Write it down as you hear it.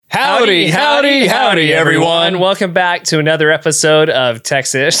Howdy, everyone. Welcome back to another episode of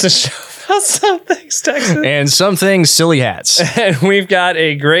Texas, the show about some things Texas. And some things silly hats. And we've got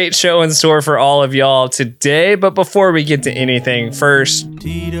a great show in store for all of y'all today. But before we get to anything, first,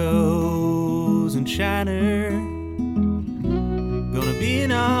 Tito's and Shiner, gonna be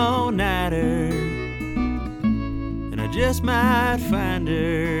an all-nighter, and I just might find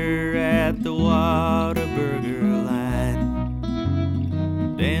her at the Whataburger line.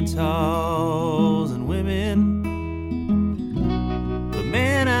 Dance halls and women, but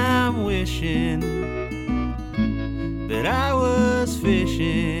man, I'm wishing that I was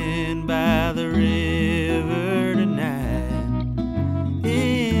fishing by the river tonight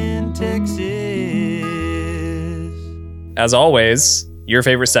in Texas. as always, your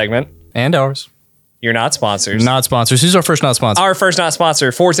favorite segment. And ours. You're not sponsors. Not sponsors. Who's our first not sponsor? Our first not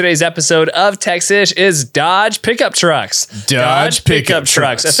sponsor for today's episode of Texas is Dodge Pickup Trucks. Dodge Pickup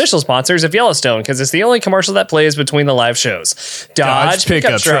Trucks. Official sponsors of Yellowstone, because it's the only commercial that plays between the live shows. Dodge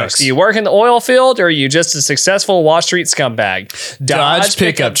Pickup Trucks. Do you work in the oil field, or are you just a successful Wall Street scumbag? Dodge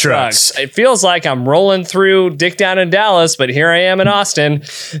Pickup Trucks. It feels like I'm rolling through Dick down in Dallas, but here I am in Austin.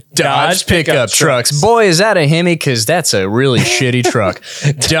 Dodge Pickup Trucks. Boy, is that a Hemi, because that's a really shitty truck.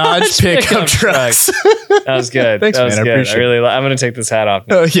 Dodge Pickup Trucks. That was good. Thanks, that was man. I good. appreciate it. I'm going to take this hat off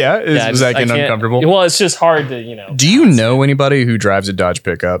now. Yeah? Is that getting uncomfortable? Well, it's just hard to, you know. Do you know anybody who drives a Dodge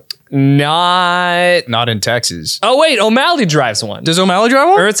pickup? Not in Texas. Oh, wait. O'Malley drives one. Does O'Malley drive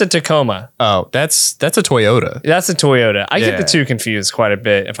one? Or it's a Tacoma. Oh, that's a Toyota. That's a Toyota. I get Yeah. the two confused quite a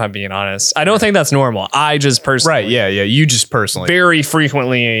bit, if I'm being honest. I don't think that's normal. I just personally Right, yeah. You just personally. very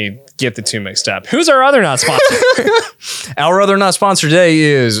frequently get the two mixed up. Who's our other not sponsor? Our other not sponsor today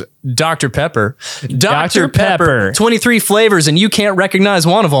is Dr. Pepper. Dr. Pepper. 23 flavors, and you can't recognize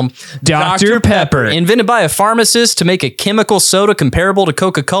one of them. Dr. Pepper. Invented by a pharmacist to make a chemical soda comparable to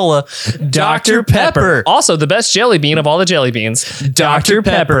Coca-Cola. Dr. Pepper. Also, the best jelly bean of all the jelly beans. Dr.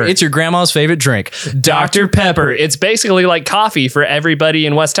 Pepper. It's your grandma's favorite drink. Dr. Pepper. It's basically like coffee for everybody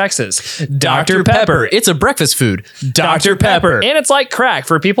in West Texas. Dr. Pepper. It's a breakfast food. Dr. Pepper. And it's like crack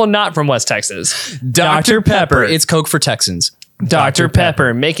for people not from West Texas. Dr. Pepper. It's Coke for Texans. Dr.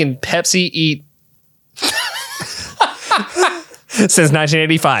 Pepper, making Pepsi eat since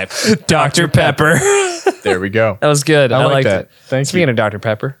 1985. Dr. Pepper. There we go. That was good. I like liked that. it. Thank Speaking you. of Dr.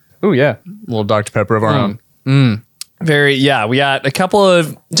 Pepper. Oh, yeah. A little Dr. Pepper of our own. We got a couple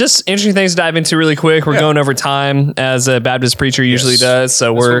of just interesting things to dive into really quick. We're going over time as a Baptist preacher usually does.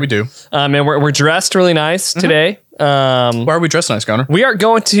 So That's what we do. And we're dressed really nice today. Why are we dressed nice, Connor? We are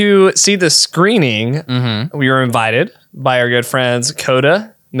going to see the screening. We were invited by our good friends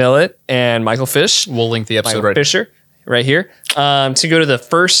Coda Millett and Michael Fish. We'll link the episode Michael Fisher right here to go to the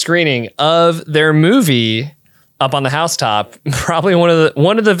first screening of their movie up on the housetop. Probably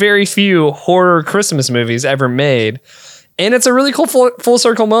one of the very few horror Christmas movies ever made. And it's a really cool full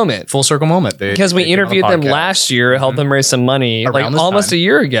circle moment. Full circle moment. Because we interviewed them last year, helped them raise some money, Around like this almost time. a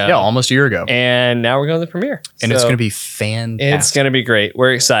year ago. Yeah, almost a year ago. And now we're going to the premiere. And it's So going to be fantastic. it's going to be great.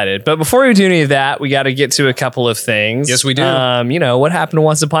 We're excited. But before we do any of that, we got to get to a couple of things. Yes, we do. What happened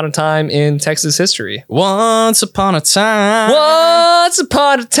once upon a time in Texas history? Once upon a time. Once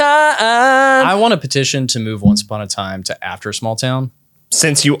upon a time. I want a petition to move Once Upon a Time to after Small Town.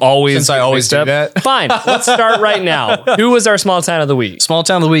 Since I always do that. Fine. Let's start right now. Who was our small town of the week? Small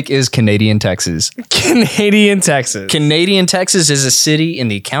Town of the Week is Canadian, Texas. Canadian, Texas. Canadian, Texas is a city in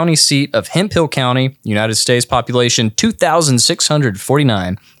the county seat of Hemphill County, United States, population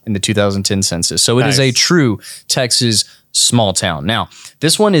 2,649 in the 2010 census. So it is Nice. a true Texas small town. Now,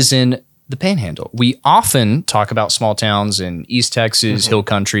 this one is in the Panhandle. We often talk about small towns in East Texas, Hill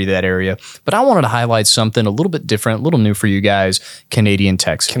Country, that area, but I wanted to highlight something a little bit different, a little new for you guys, Canadian,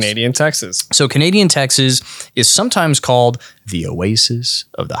 Texas. Canadian, Texas. So Canadian, Texas is sometimes called the Oasis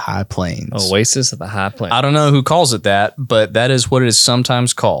of the High Plains. Oasis of the High Plains. I don't know who calls it that, but that is what it is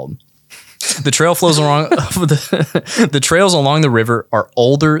sometimes called. The trail flows along the trails along the river are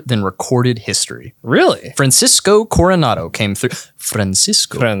older than recorded history. Really? Francisco Coronado came through.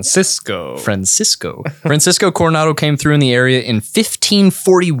 Francisco Coronado came through in the area in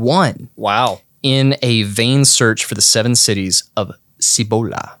 1541 Wow. in a vain search for the seven cities of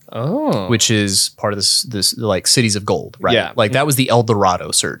Cibola. Oh. Which is part of this like cities of gold, right? Yeah. Like that was the El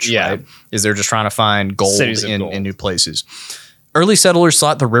Dorado search, Yeah. right? Is they're just trying to find gold Cities of in gold. new places. Early settlers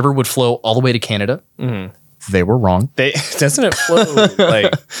thought the river would flow all the way to Canada. Mm-hmm. They were wrong. Doesn't it flow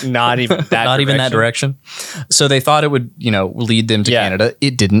like not even that Not even that direction. So they thought it would, lead them to Yeah. Canada.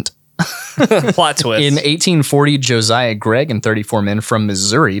 It didn't. Plot twist. In 1840, Josiah Gregg and 34 men from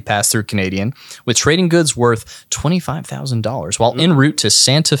Missouri passed through Canadian with trading goods worth $25,000 while en route to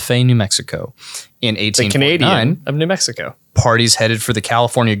Santa Fe, New Mexico. In the 1849, Canadian of New Mexico. parties headed for the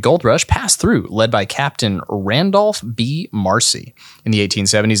California Gold Rush passed through, led by Captain Randolph B. Marcy. In the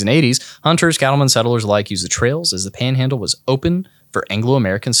 1870s and 80s, hunters, cattlemen, settlers alike used the trails as the Panhandle was open for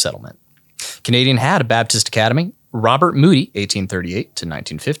Anglo-American settlement. Canadian had a Baptist academy. Robert Moody, 1838 to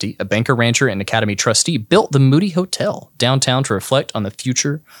 1950, a banker, rancher, and academy trustee, built the Moody Hotel downtown to reflect on the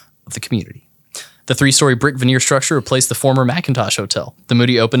future of the community. The 3-story brick veneer structure replaced the former McIntosh Hotel. The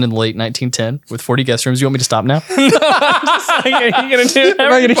Moody opened in the late 1910 with 40 guest rooms. You want me to stop now? Are you gonna do it?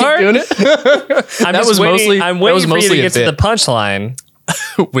 Am I going to keep doing it? I'm That just was waiting, mostly- I'm that waiting was for you to mostly a get to the bit. punchline.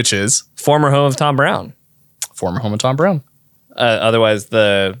 Which is Former home of Tom Brown. former home of Tom Brown. Otherwise,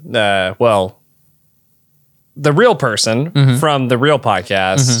 the real person from the real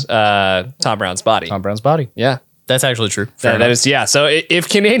podcast, Tom Brown's body. Tom Brown's body. Yeah. That's actually true. Fair That enough. is, yeah. So if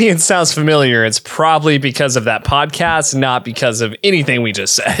Canadian sounds familiar, it's probably because of that podcast, not because of anything we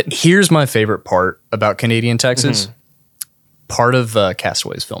just said. Here's my favorite part about Canadian Texas. Part of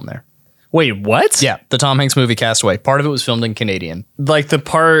Castaway's filmed there. Wait, what? Yeah, the Tom Hanks movie Castaway. Part of it was filmed in Canadian. Like the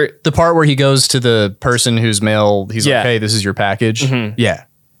part The part where he goes to the person whose mail, he's Yeah. like, hey, this is your package. Yeah.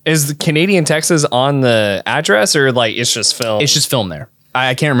 is the Canadian Texas on the address or like it's just filmed? It's just filmed there.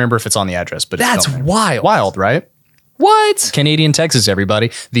 I can't remember if it's on the address, but That's it's filmed there. wild. Wild, right? What? Canadian Texas, everybody.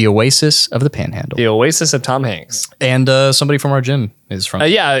 The oasis of the Panhandle. The Oasis of Tom Hanks. And somebody from our gym is from.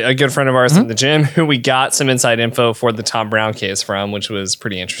 Yeah, a good friend of ours in the gym who we got some inside info for the Tom Brown case from, which was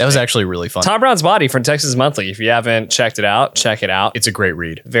pretty interesting. That was actually really fun. Tom Brown's Body from Texas Monthly. If you haven't checked it out, check it out. It's a great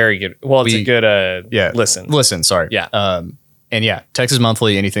read. Very good. Well, it's a good listen. Listen, sorry. Yeah. And yeah, Texas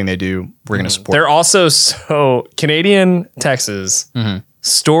Monthly, anything they do, we're going to support. They're also so Canadian Texas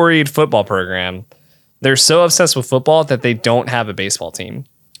storied football program. They're so obsessed with football that they don't have a baseball team.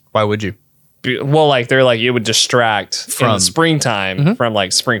 Why would you? Well, like they're like it would distract in From- the springtime from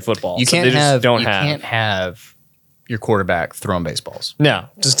like spring football. You So can't they just have. don't you have. can't have your quarterback throwing baseballs. No,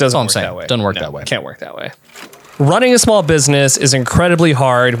 just doesn't all I'm work saying. that way. Doesn't work No, that way. Can't work that way. Running a small business is incredibly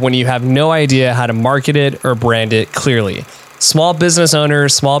hard when you have no idea how to market it or brand it clearly. Small business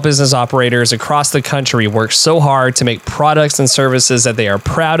owners, small business operators across the country work so hard to make products and services that they are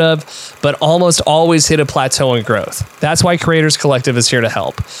proud of, but almost always hit a plateau in growth. That's why Creators Collective is here to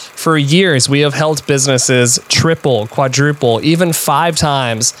help. For years, we have helped businesses triple, quadruple, even 5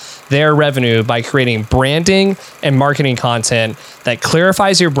 times their revenue by creating branding and marketing content that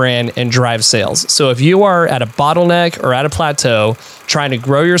clarifies your brand and drives sales. So if you are at a bottleneck or at a plateau, trying to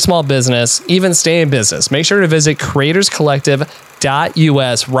grow your small business, even stay in business, make sure to visit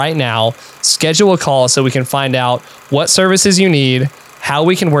creatorscollective.us right now. Schedule a call so we can find out what services you need, how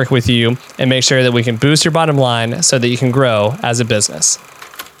we can work with you, and make sure that we can boost your bottom line so that you can grow as a business.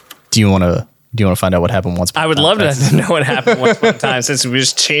 Do you want to find out what happened once? I would love to know what happened once upon a time since we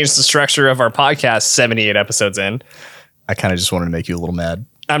just changed the structure of our podcast 78 episodes in. I kind of just wanted to make you a little mad.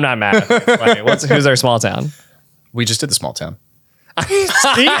 I'm not mad. I think it's funny. Who's our small town? We just did the small town.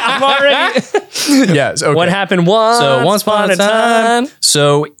 See, I'm already. Yeah. Okay. What happened once upon a time?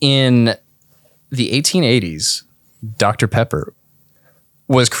 So in the 1880s, Dr. Pepper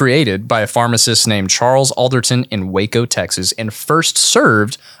was created by a pharmacist named Charles Alderton in Waco, Texas, and first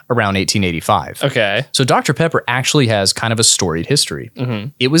served around 1885. Okay. So Dr. Pepper actually has kind of a storied history.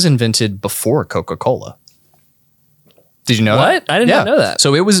 It was invented before Coca-Cola. Did you know What? that? I did not know that.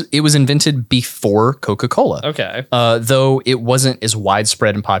 So it was invented before Coca-Cola. Okay. Though it wasn't as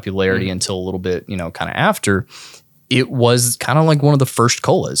widespread in popularity until a little bit, kind of after. It was kind of like one of the first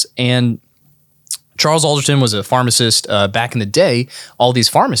colas. And Charles Alderton was a pharmacist back in the day. All these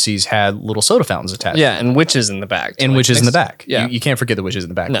pharmacies had little soda fountains attached. Yeah, and witches in the back. And witches in the back. Yeah. You can't forget the witches in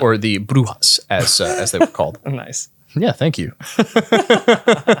the back. No. Or the brujas, as they were called. Nice. Yeah, thank you.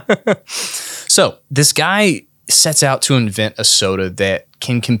 So this guy sets out to invent a soda that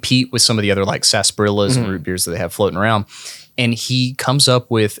can compete with some of the other like sarsaparillas and root beers that they have floating around. And he comes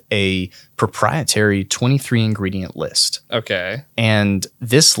up with a proprietary 23 ingredient list. Okay. And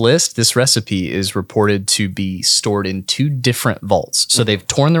this recipe is reported to be stored in 2 different vaults. So they've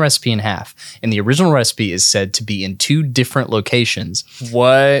torn the recipe in half. And the original recipe is said to be in 2 different locations.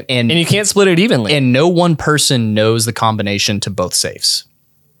 What? And you can't split it evenly. And no one person knows the combination to both safes.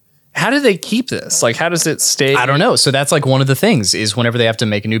 How do they keep this? Like, how does it stay? I don't know. So that's like one of the things is whenever they have to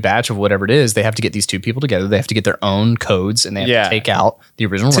make a new batch of whatever it is, they have to get these 2 people together. They have to get their own codes and they have to take out the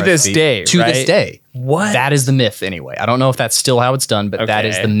original To this recipe. day, To right? this day. What? That is the myth anyway. I don't know if that's still how it's done, but that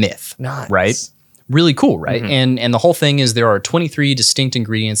is Okay. the myth. Nice. Right? really cool, right? And the whole thing is there are 23 distinct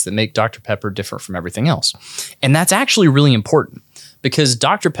ingredients that make Dr. Pepper different from everything else. And that's actually really important because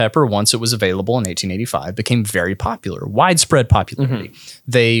Dr. Pepper, once it was available in 1885, became very popular, widespread popularity.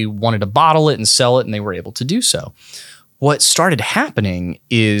 They wanted to bottle it and sell it, and they were able to do so. What started happening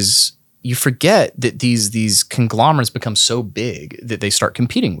is you forget that these conglomerates become so big that they start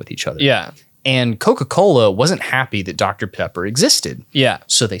competing with each other. Yeah. And Coca-Cola wasn't happy that Dr. Pepper existed. Yeah.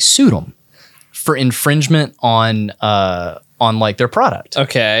 So they sued them for infringement on like their product.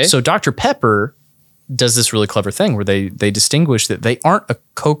 Okay. So Dr. Pepper does this really clever thing where they distinguish that they aren't a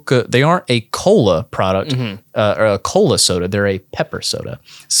cola product or a cola soda. They're a pepper soda.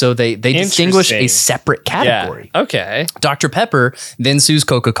 So they distinguish a separate category. Yeah. Okay. Dr. Pepper then sues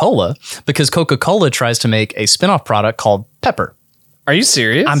Coca-Cola because Coca-Cola tries to make a spinoff product called Pepper. Are you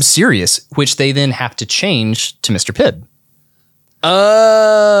serious? I'm serious, which they then have to change to Mr. Pibb.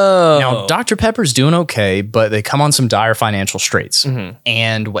 Oh. Now, Dr. Pepper's doing okay, but they come on some dire financial straits.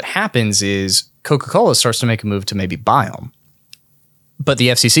 And what happens is Coca-Cola starts to make a move to maybe buy them. But the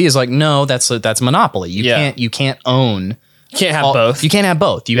FCC is like, no, that's a monopoly. You can't own. You can't have both. You can't have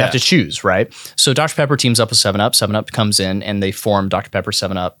both. You have to choose, right? So Dr. Pepper teams up with 7-Up. 7-Up comes in and they form Dr. Pepper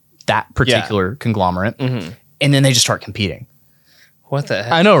 7-Up, that particular conglomerate. And then they just start competing. What the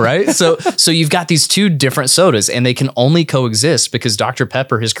heck? I know, right? So you've got these two different sodas, and they can only coexist because Dr.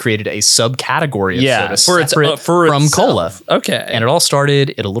 Pepper has created a subcategory of soda separate from cola. Okay. And it all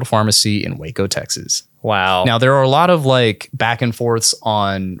started at a little pharmacy in Waco, Texas. Wow. Now, there are a lot of like back and forths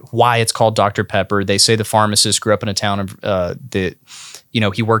on why it's called Dr. Pepper. They say the pharmacist grew up in a town that,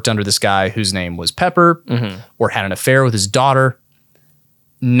 he worked under this guy whose name was Pepper or had an affair with his daughter.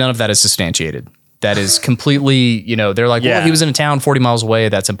 None of that is substantiated. That is completely, they're like, well, he was in a town 40 miles away.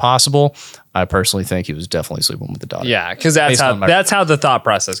 That's impossible. I personally think he was definitely sleeping with the daughter. Yeah, because that's how the thought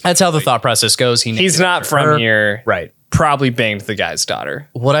process goes. That's how the thought process goes. He's not from here. Right. Probably banged the guy's daughter.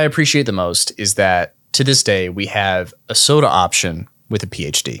 What I appreciate the most is that to this day, we have a soda option with a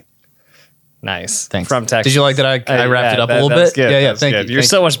PhD. Nice. Thanks. From Texas. Did you like that I wrapped it up a little bit? Good. Yeah, Thank you. You're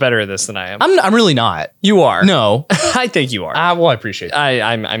so much better at this than I am. I'm really not. You are. No. I think you are. Well, I appreciate it.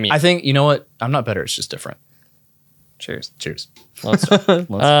 I mean, I think, you know what? I'm not better. It's just different. Cheers. All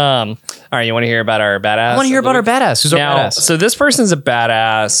All right, you want to hear about our badass? I want to hear about our badass. Who's our badass? So this person's a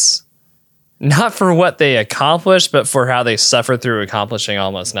badass, not for what they accomplished, but for how they suffered through accomplishing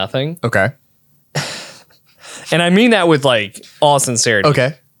almost nothing. Okay. And I mean that with like all sincerity.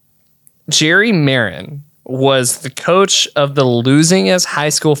 Okay. Jerry Marin was the coach of the losingest high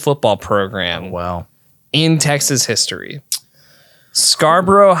school football program Wow. in Texas history.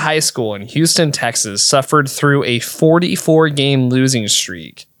 Scarborough High School in Houston, Texas suffered through a 44-game losing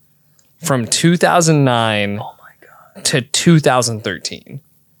streak from 2009 to 2013.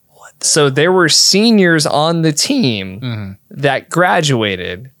 So there were seniors on the team that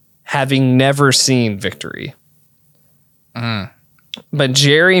graduated having never seen victory. But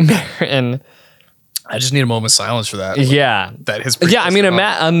Jerry Marin... I just need a moment of silence for that. Yeah. That is I mean,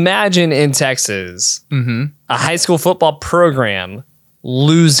 imagine in Texas, a high school football program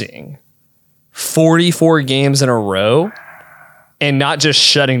losing 44 games in a row and not just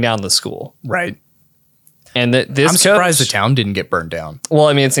shutting down the school. Right. And this I'm surprised the town didn't get burned down. Well,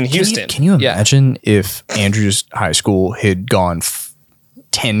 I mean, it's in Houston. Can you imagine if Andrews High School had gone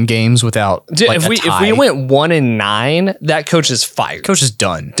 10 games without If we went 1-9, that coach is fired. Coach is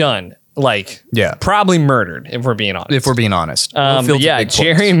done. Probably murdered, if we're being honest.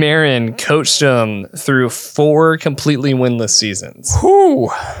 Jerry Marin coached them through 4 completely winless seasons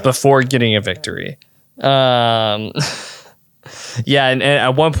before getting a victory. And at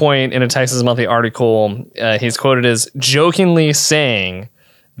one point in a Texas Monthly article, he's quoted as jokingly saying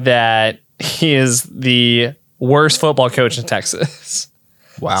that he is the worst football coach in Texas.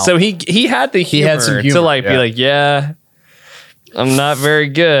 Wow. So he had the humor, be like, yeah, I'm not very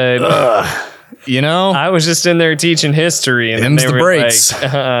good. I was just in there teaching history, and them's they the were breaks.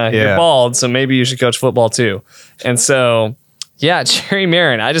 like, you're bald, so maybe you should coach football too. And so, Jerry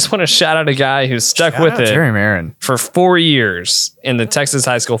Marin. I just want to shout out a guy who's stuck with it Jerry Marin for 4 years in the Texas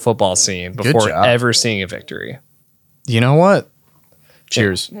high school football scene before ever seeing a victory. You know what?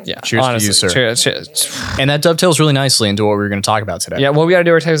 Cheers. Yeah. Cheers honestly, to you, sir. Cheers. And that dovetails really nicely into what we were going to talk about today. Yeah, well, we got to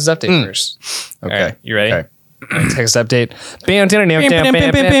do our Texas update first. Okay. All right, you ready? Okay. Texas update.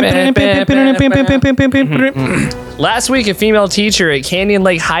 Last week, a female teacher at Canyon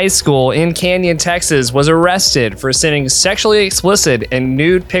Lake High School in Canyon, Texas, was arrested for sending sexually explicit and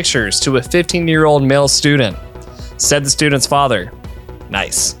nude pictures to a 15-year-old male student, said the student's father.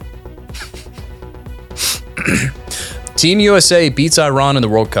 Nice. Team USA beats Iran in the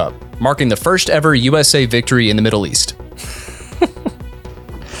World Cup. marking the first ever USA victory in the Middle East.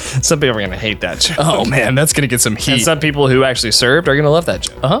 Some people are going to hate that joke. Oh man, that's gonna get some And heat. some people who actually served are going to love that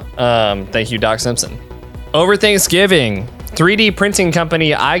joke. Thank you, Doc Simpson. Over Thanksgiving, 3D printing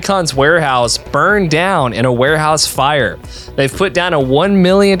company Icon's warehouse burned down in a warehouse fire. They've put down a $1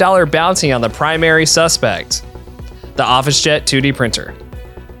 million bounty on the primary suspect, the OfficeJet 2D printer.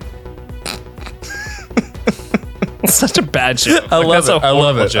 Such a bad joke. I love it. That's a I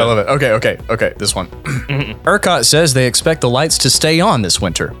love horrible it. I joke. love it. Okay. This one. ERCOT says they expect the lights to stay on this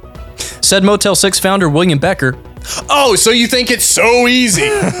winter. Said Motel 6 founder William Becker. Oh, so you think it's so easy?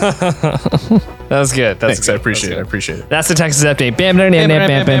 That was good. That's Thanks, good. I appreciate That's it. I good. appreciate it. That's the Texas update. Bam, bam, bam,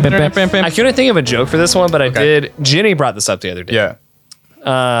 bam, bam, bam, bam, bam. I couldn't think of a joke for this one, but I did. Jenny brought this up the other day. Yeah.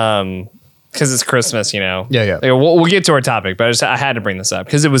 Because it's Christmas, you know. Yeah. Like, we'll get to our topic, but I had to bring this up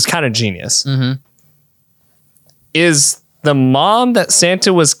because it was kind of genius. Is the mom that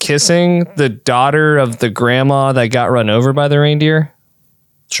Santa was kissing the daughter of the grandma that got run over by the reindeer?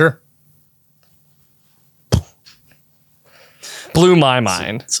 Sure. Blew my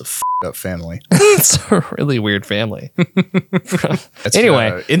mind. It's a up family. It's a really weird family. That's,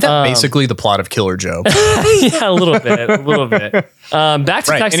 Anyway, isn't that basically the plot of Killer Joe? Yeah, a little bit. Back to Right,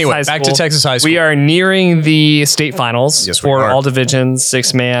 Texas anyway, High School. back to Texas High School. We are nearing the state finals Yes, we for are. all divisions,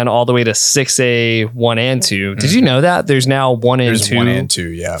 6-man, all the way to 6A, 1 and 2. Did you know that? There's now 1 and There's 2 1 and 2,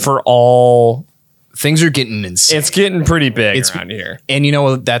 yeah. for all. Things are getting insane. It's getting pretty big around here. And you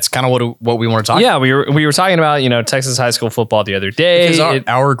know, that's kind of what we want to talk about. Yeah, we were talking about, Texas high school football the other day. Because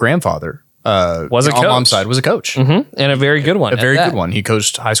our grandfather Was a on mom's coach. side was a coach. And a very good one. A very good one. He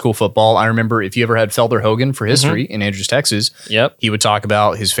coached high school football. I remember if you ever had Felder Hogan for history in Andrews, Texas, Yep. he would talk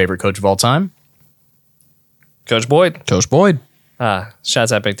about his favorite coach of all time, Coach Boyd. Coach Boyd.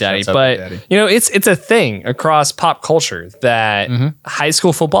 Shouts out Big Daddy. Shouts out But Big Daddy. it's a thing across pop culture that high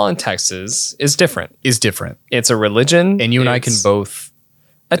school football in Texas is different. Is different. It's a religion. And you and I can It's both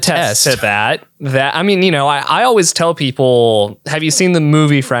attest attest. to that. I always tell people, have you seen the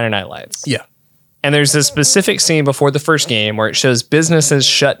movie Friday Night Lights? Yeah. And there's a specific scene before the first game where it shows businesses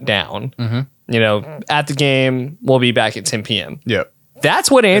shut down. At the game, we'll be back at 10 p.m. Yeah.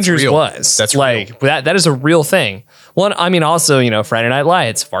 That's what Andrews real. was. That's like that is a real thing. Well, also, Friday Night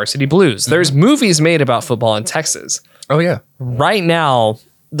Lights, Varsity Blues. There's movies made about football in Texas. Oh yeah. Right now,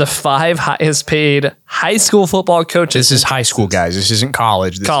 the 5 highest paid high school football coaches. This is high school, guys. This isn't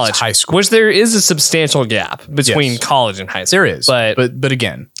college. This is high school. Which there is a substantial gap between Yes. college and high school. There is. But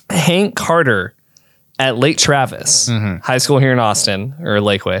again, Hank Carter at Lake Travis High School here in Austin or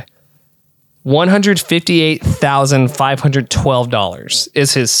Lakeway, $158,512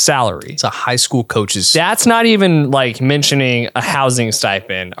 is his salary. it's a high school coach's That's not even like mentioning a housing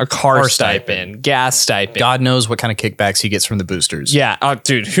stipend, a car stipend, gas stipend. God knows what kind of kickbacks he gets from the boosters. Yeah,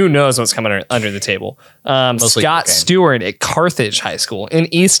 dude, who knows what's coming under the table? Mostly Scott cocaine. Stewart at Carthage High School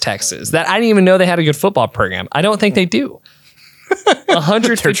in East Texas. That I didn't even know they had a good football program. I don't think they do.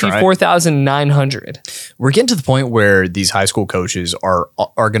 $154,900. We're getting to the point where these high school coaches are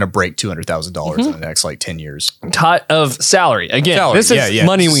going to break $200,000 in the next 10 years. Todd of salary again. Salary, This is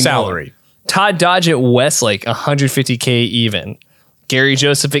money we salary. know. Todd Dodge at Westlake, $150K even. Gary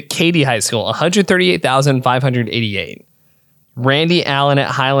Joseph at Katy High School, $138,588. Randy Allen at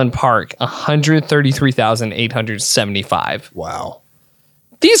Highland Park, $133,875. Wow.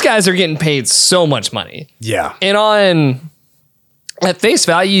 These guys are getting paid so much money. Yeah. And at face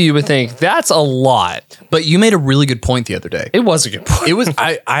value, you would think that's a lot. But you made a really good point the other day. It was a good point. It was.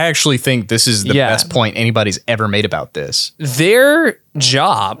 I actually think this is the Yeah. best point anybody's ever made about this. Their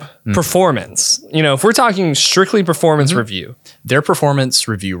job, performance, if we're talking strictly performance review, Their performance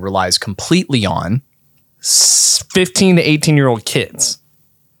review relies completely on 15 to 18-year-old kids.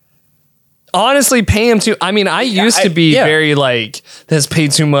 Honestly, pay them too. I used to be very like, this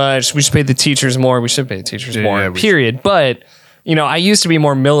paid too much. We should pay the teachers more. We should pay the teachers more, we period. But, I used to be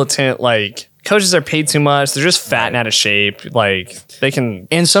more militant. Like, coaches are paid too much. They're just fat and out of shape. Like, they can,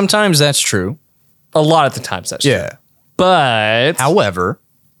 and sometimes that's true. a lot of the times that's true. Yeah. But However,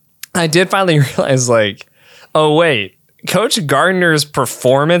 I did finally realize, like, oh, wait. Coach Gardner's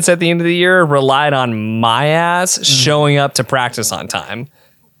performance at the end of the year relied on my ass showing up to practice on time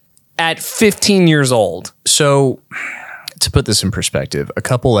at 15 years old. so to put this in perspective, a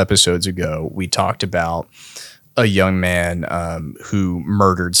couple episodes ago, we talked about a young man who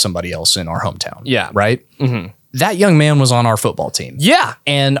murdered somebody else in our hometown. Yeah. Right? Mm-hmm. That young man was on our football team. Yeah.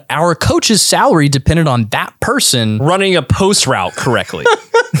 And our coach's salary depended on that person. Running a post route correctly.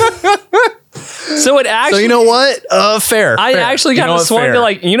 So it actually. So you know what? Fair. I fair. actually You kind know of what? swung Fair. to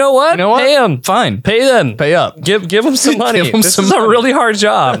like, you know what? You know what? Pay them. Fine. Pay them. Pay up. Give them some money. Give 'em This some is a money. really hard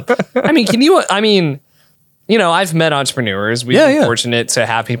job. I mean, I've met entrepreneurs. We've been fortunate to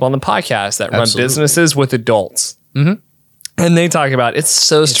have people on the podcast that run Absolutely. businesses with adults. Mm-hmm. And they talk about it's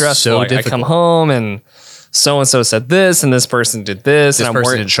so stressful. so Like, I come difficult. home and so-and-so said this and this person did this. This and person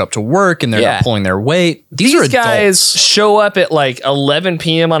worried. didn't show up to work and they're Yeah. not pulling their weight. These are guys adults. show up at like 11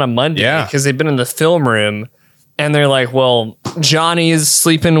 p.m. on a Monday Yeah. because they've been in the film room and they're like, well, Johnny is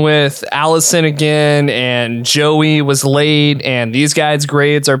sleeping with Allison again and Joey was late and these guys'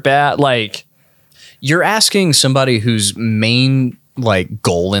 grades are bad. Like, You're asking somebody whose main like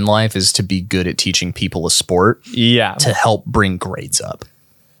goal in life is to be good at teaching people a sport yeah. to help bring grades up.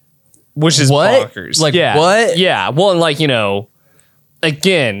 Which is What? bonkers. Like, yeah. what? Yeah. Well, and like,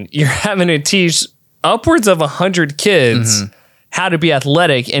 again, you're having to teach upwards of 100 kids how to be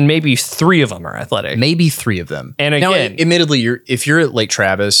athletic, and maybe 3 of them are athletic. Maybe 3 of them. And now, again- admittedly, if you're at Lake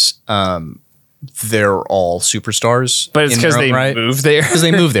Travis, they're all superstars. But it's in their because own they right. moved there. Because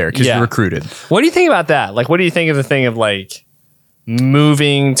they moved there because Yeah. you're recruited. What do you think about that? Like, what do you think of the thing of like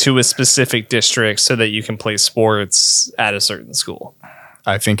moving to a specific district so that you can play sports at a certain school?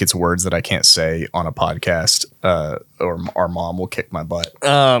 I think it's words that I can't say on a podcast, or our mom will kick my butt.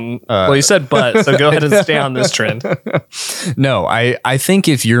 Well, you said but, so go ahead and stay on this trend. No, I think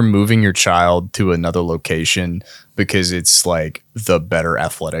if you're moving your child to another location because it's like the better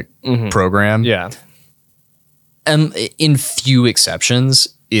athletic program, Yeah. and in few exceptions,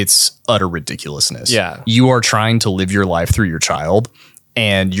 it's utter ridiculousness. Yeah. You are trying to live your life through your child,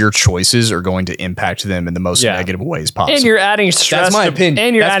 and your choices are going to impact them in the most Yeah. negative ways possible. And you're adding stress. That's my to, opinion.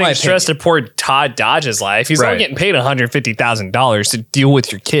 And you're That's adding my stress to poor Todd Dodge's life. He's only Right. getting paid $150,000 to deal with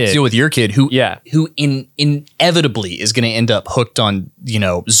your kid. deal with your kid who Yeah. who inevitably is going to end up hooked on,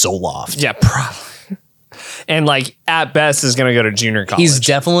 Zoloft. Yeah, probably. And like at best is going to go to junior college. He's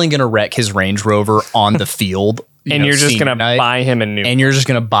definitely going to wreck his Range Rover on the field. and you're just senior going to night, buy him a new. and you're just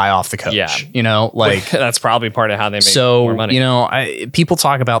going to buy off the coach. Yeah. Like that's probably part of how they make more so, money. people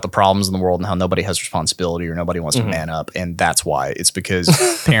talk about the problems in the world and how nobody has responsibility or nobody wants Mm-hmm. to man up, and that's why. It's because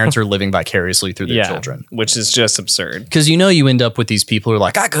parents are living vicariously through their children. which is just absurd. Because you end up with these people who are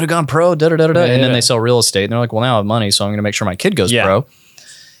like, I could have gone pro, da da da da, Yeah, and then yeah. they sell real estate, and they're like, well, now I have money, so I'm going to make sure my kid goes Yeah. pro.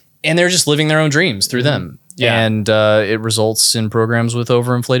 And they're just living their own dreams through them. Yeah. And it results in programs with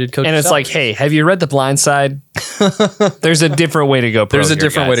overinflated coaches. And it's like, hey, have you read The Blind Side? There's a different way to go pro. there's a here,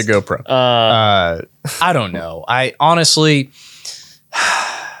 different way to guys. go pro. I don't know. I honestly,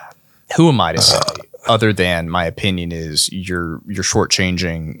 who am I to say? Other than my opinion is you're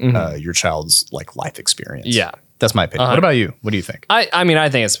shortchanging your child's like life experience. Yeah. That's my opinion. What about you? What do you think? I mean, I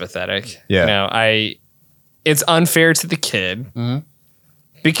think it's pathetic. Yeah. It's unfair to the kid Mm-hmm.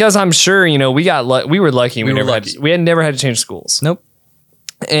 because I'm sure, we were lucky. We were never lucky. we had never had to change schools. Nope.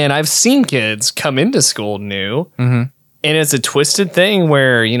 And I've seen kids come into school new, Mm-hmm. and it's a twisted thing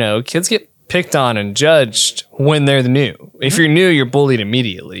where, kids get picked on and judged when they're the new. If you're new, you're bullied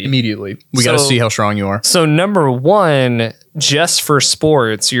immediately. Immediately. We got to So- see how strong you are. So number one, just for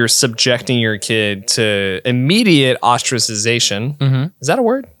sports, you're subjecting your kid to immediate ostracization. Mm-hmm. Is that a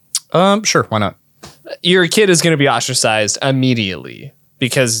word? Sure. Why not? Your kid is going to be ostracized immediately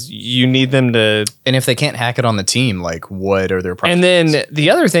because you need them to. And if they can't hack it on the team, like what are their And then the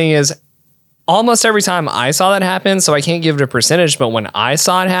other thing is almost every time I saw that happen, so I can't give it a percentage, but when I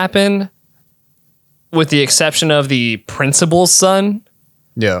saw it happen, with the exception of the principal's son,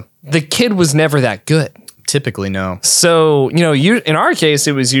 Yeah. the kid was never that good. Typically, no. So, in our case,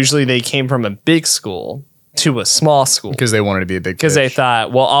 it was usually they came from a big school to a small school Because they wanted to be a big because they fish.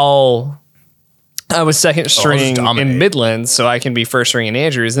 thought, well, I was second string dominate. in Midlands, so I can be first string in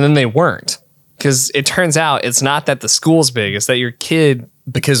Andrews. And then they weren't, because it turns out it's not that the school's big, it's that your kid,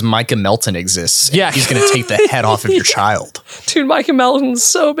 Because Micah Melton exists. and Yeah. He's going to take the head off of your child. dude, Micah Melton's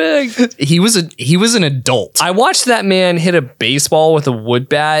so big. He was an adult. I watched that man hit a baseball with a wood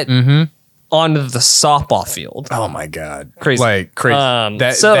bat onto the softball field. Oh my God. Crazy. Like crazy.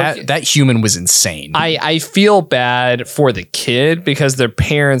 That human was insane. I feel bad for the kid because their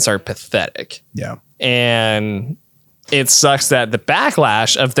parents are pathetic. yeah. And it sucks that the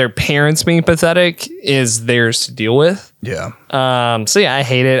backlash of their parents being pathetic is theirs to deal with. Yeah. So yeah, I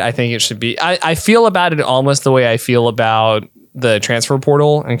hate it. I think it should be. I feel about it almost the way I feel about the transfer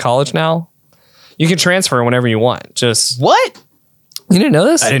portal in college now. You can transfer whenever you want. Just What? you didn't know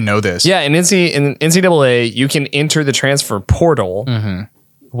this? I didn't know this. Yeah, in NCAA, you can enter the transfer portal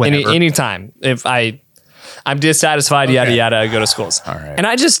Whenever. anytime. If I'm dissatisfied, yada yada, I go to schools. All right. And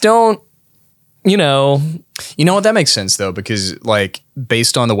I just don't. you know, You know what? That makes sense though, because like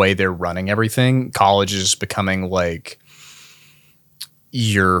based on the way they're running everything, college is becoming like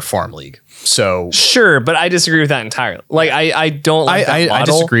your farm league. So sure, but I disagree with that entirely. Like I don't like that I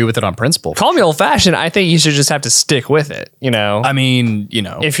model. disagree with it on principle. Call me old fashioned. I think you should just have to stick with it. You know, I mean, you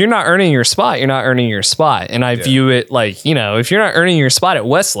know, if you're not earning your spot, you're not earning your spot. And I view it like, you know, if you're not earning your spot at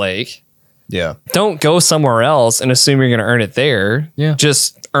Westlake, yeah, don't go somewhere else and assume you're going to earn it there. Yeah.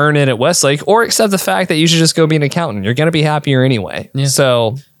 Just earn it at Westlake or accept the fact that you should just go be an accountant. You're going to be happier anyway. Yeah.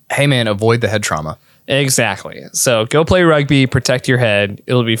 So hey man, avoid the head trauma. exactly. So go play rugby, protect your head.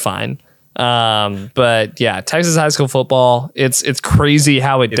 It'll be fine. But yeah, Texas high school football, it's crazy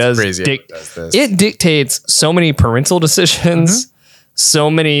how it does. Crazy how it does this. It dictates so many parental decisions, so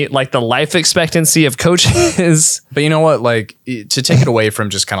many like the life expectancy of coaches. But you know what? Like to take it away from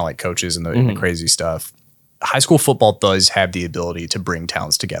just kind of like coaches and the crazy stuff, high school football does have the ability to bring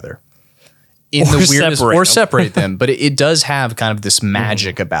towns together in Or the weirdest separate or them. separate them. But it does have kind of this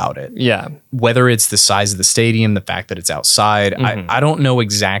magic about it. Yeah. Whether it's the size of the stadium, the fact that it's outside, I don't know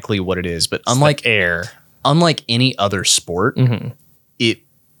exactly what it is. But unlike any other sport, it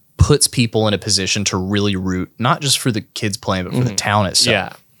puts people in a position to really root not just for the kids playing, but for the town itself.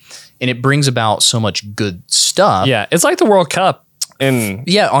 Yeah. And it brings about so much good stuff. Yeah. It's like the World Cup in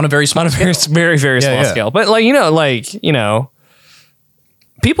Yeah, on a very small very, scale. very, very small yeah. scale. But you know,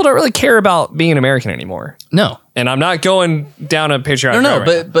 people don't really care about being American anymore. No. And I'm not going down a patriotic No, road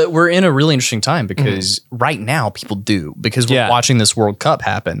right but we're in a really interesting time because right now people do because we're Yeah. watching this World Cup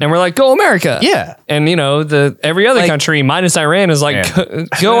happen. now. And we're like, go America. Yeah. And you know, every other Like- country minus Iran is like,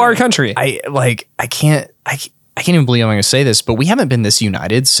 go our country. I can't even believe I'm going to say this, but we haven't been this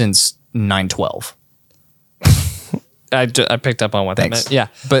united since 9/12. I picked up on what Thanks. that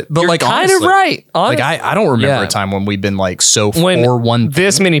meant. Yeah. But You're like kind honestly, of right. Like I don't remember Yeah. a time when we've been like so when for one.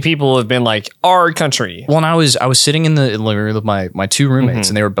 this many people have been like, our country. Well, and I was sitting in the living room with my two roommates,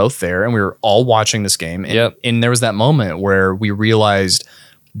 and they were both there, and we were all watching this game. And, Yep. and there was that moment where we realized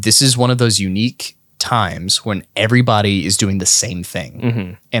this is one of those unique times when everybody is doing the same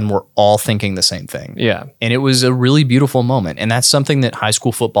thing, and we're all thinking the same thing. Yeah. And it was a really beautiful moment, and that's something that high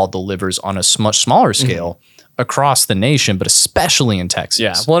school football delivers on a much smaller scale across the nation, but especially in Texas.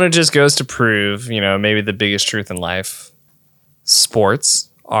 Yeah. Well, and it just goes to prove, you know, maybe the biggest truth in life. Sports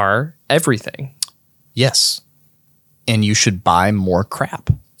are everything. Yes. And you should buy more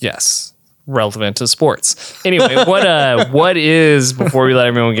crap. Yes. Relevant to sports. Anyway, what is, before we let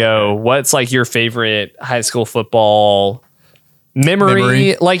everyone go, what's like your favorite high school football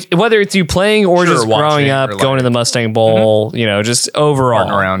memory? Like whether it's you playing or Sure, just watching growing up, or going to the Mustang Bowl, you know, just overall.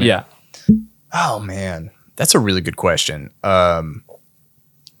 Farting around, Yeah. Oh man, that's a really good question.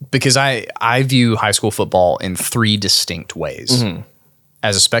 Because I view high school football in three distinct ways.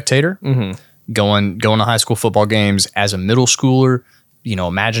 As a spectator, going to high school football games as a middle schooler, you know,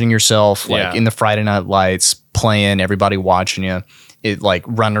 imagining yourself like Yeah. in the Friday Night Lights, playing, everybody watching you, it like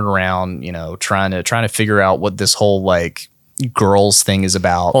running around, you know, trying to figure out what this whole like girls thing is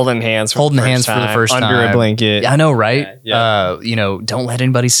about. Holding hands for the first time. Under a blanket. Yeah, I know, right? Yeah. You know, don't let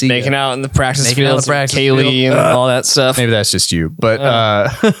anybody see Making you. out in the practice Making out in fields the with practice Kaylee field. and all that stuff. Maybe that's just you,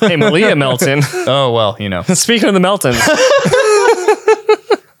 but Hey, Malia Melton. oh well, you know, Speaking of the Meltons,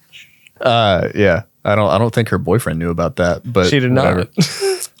 yeah. I don't think her boyfriend knew about that, but she did not.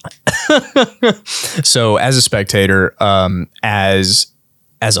 whatever. So as a spectator, as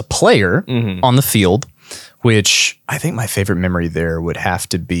a player on the field, which I think my favorite memory there would have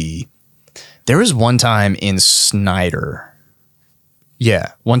to be, there was one time in Snyder.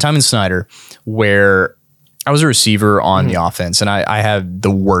 Yeah, one time in Snyder where I was a receiver on the offense, and I had the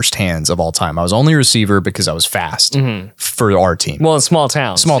worst hands of all time. I was only a receiver because I was fast for our team. Well, in small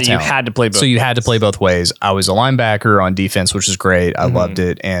towns. Small so town. You had to play both. So you had to play both ways. I was a linebacker on defense, which was great. I loved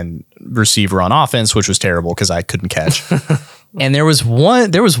it. And receiver on offense, which was terrible because I couldn't catch. And there was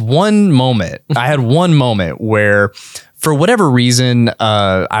one moment. I had one moment where, for whatever reason,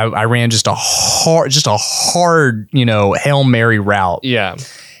 I ran just a hard, you know, Hail Mary route. Yeah.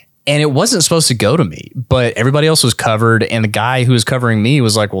 And it wasn't supposed to go to me, but everybody else was covered. And the guy who was covering me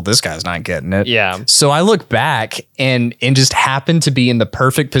was like, well, this guy's not getting it. Yeah. So I look back and just happened to be in the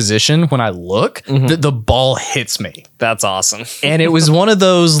perfect position. When I look, the ball hits me. That's awesome. And it was one of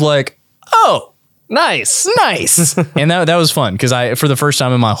those like, oh, Nice. nice. And that was fun because for the first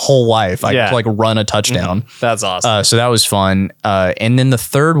time in my whole life, I could like run a touchdown. That's awesome. So that was fun. And then the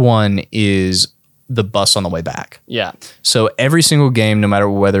third one is the bus on the way back. Yeah. So every single game, no matter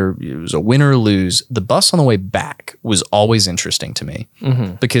whether it was a win or lose, the bus on the way back was always interesting to me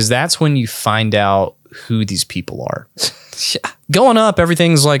because that's when you find out who these people are. Going up,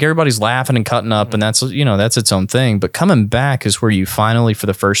 everything's like everybody's laughing and cutting up, and that's its own thing. But coming back is where you finally, for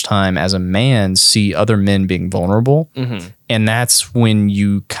the first time as a man, see other men being vulnerable. And that's when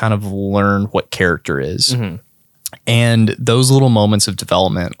you kind of learn what character is. And those little moments of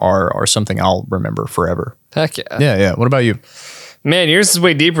development are something I'll remember forever. Heck yeah. Yeah. What about you? Man, yours is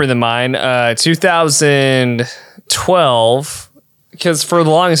way deeper than mine. 2012, because for the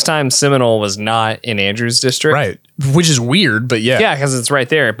longest time, Seminole was not in Andrews District. Right. Which is weird, but yeah. Yeah, because it's right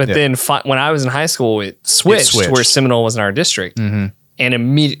there. But then when I was in high school, it switched where Seminole was in our district. And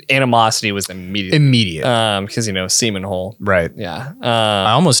animosity was immediate. Because, Seaman Hole. Right. Yeah.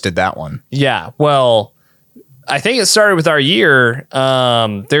 I almost did that one. Yeah. Well, I think it started with our year.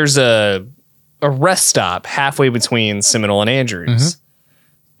 There's a rest stop halfway between Seminole and Andrews.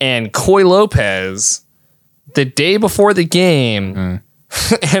 And Coy Lopez, the day before the game,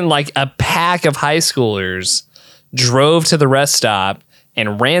 and like a pack of high schoolers drove to the rest stop,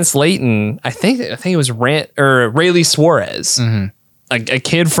 and Rance Layton, I think it was Rayleigh Suarez, a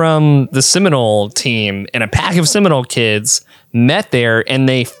kid from the Seminole team, and a pack of Seminole kids met there, and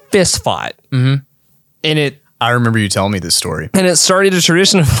they fist fought. And I remember you telling me this story. And it started a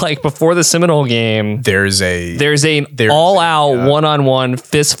tradition of like before the Seminole game, there's an all-out one-on-one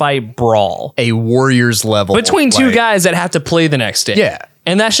fist fight brawl, a Warriors level between two guys that have to play the next day. Yeah.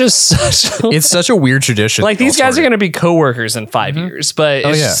 And that's just it's such a weird tradition. Like these guys are going to be coworkers in 5 years, but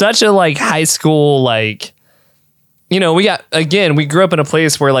it's such a like high school, like, we grew up in a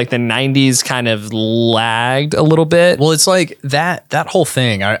place where like the 90s kind of lagged a little bit. Well, it's like that whole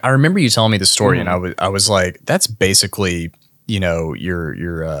thing. I remember you telling me the story and I was like, that's basically, your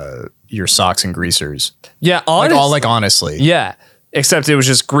socks and greasers. Yeah. Honestly. Yeah. Except it was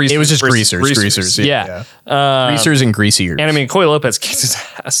just greasers. It was just greasers. Yeah. Greasers and greasiers. And I mean, Coy Lopez kicked his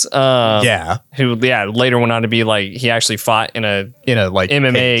ass. Who later went on to be like, he actually fought in a like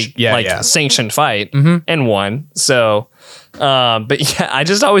MMA sanctioned fight and won. So, but yeah, I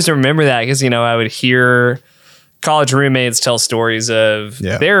just always remember that because, I would hear college roommates tell stories of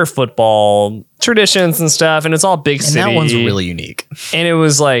their football traditions and stuff. And it's all big city. And that one's really unique. And it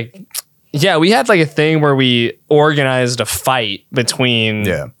was like, yeah, we had like a thing where we organized a fight between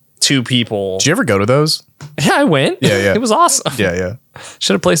two people. Did you ever go to those? Yeah, I went. Yeah. It was awesome. Yeah.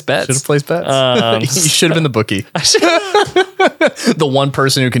 Should have placed bets. You should have been the bookie. The one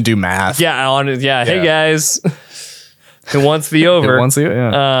person who can do math. Yeah. Hey guys, who wants the over?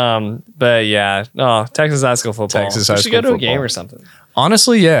 But yeah. Oh, Texas high school football. We should go to a game or something.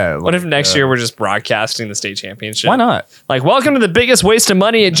 Honestly, yeah. What if next year we're just broadcasting the state championship? Why not? Like, welcome to the biggest waste of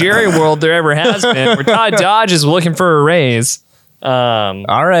money at Jerry World there ever has been, where Todd Dodge is looking for a raise.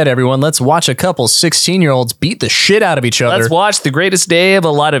 All right, everyone, let's watch a couple 16-year-olds beat the shit out of each other. Let's watch the greatest day of a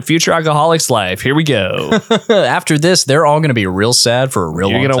lot of future alcoholics' life. Here we go. After this, they're all going to be real sad for a real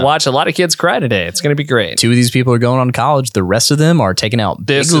long time. You're going to watch a lot of kids cry today. It's going to be great. 2 of these people are going on to college. The rest of them are taking out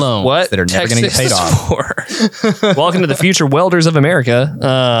big loans that are never going to get paid off. Welcome to the future welders of America.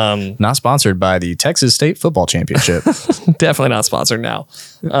 Not sponsored by the Texas State Football Championship. Definitely not sponsored now.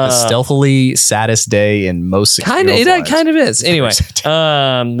 The stealthily saddest day in most 16 It kind of is. Anyway.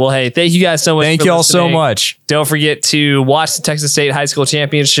 Well, hey, thank you guys so much. Thank you all so much. Don't forget to watch the Texas State High School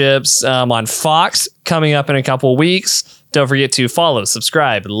Championships on Fox coming up in a couple of weeks. Don't forget to follow,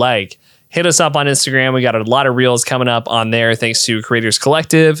 subscribe, like, hit us up on Instagram. We got a lot of reels coming up on there. Thanks to Creators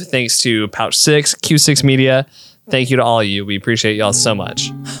Collective. Thanks to Pouch 6, Q6 Media. Thank you to all of you. We appreciate y'all so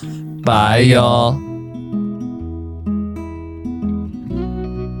much. Bye, y'all.